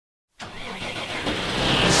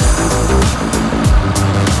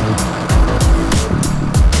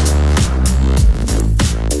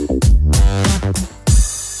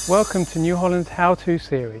Welcome to New Holland's How-To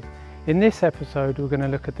series. In this episode we're going to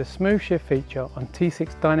look at the Smooth Shift feature on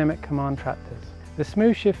T6 Dynamic Command tractors. The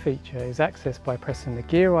Smooth Shift feature is accessed by pressing the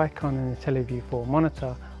gear icon in the TeleView 4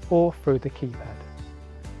 monitor or through the keypad.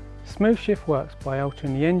 Smooth Shift works by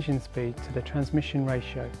altering the engine speed to the transmission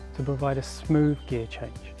ratio to provide a smooth gear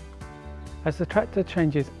change. As the tractor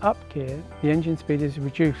changes up gear, the engine speed is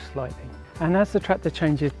reduced slightly, and as the tractor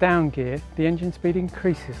changes down gear, the engine speed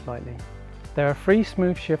increases slightly. There are three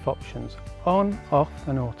Smooth Shift options: on, off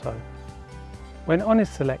and auto. When on is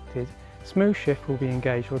selected, Smooth Shift will be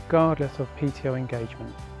engaged regardless of PTO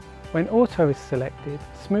engagement. When auto is selected,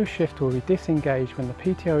 Smooth Shift will be disengaged when the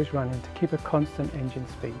PTO is running to keep a constant engine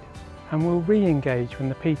speed, and will re-engage when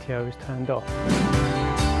the PTO is turned off.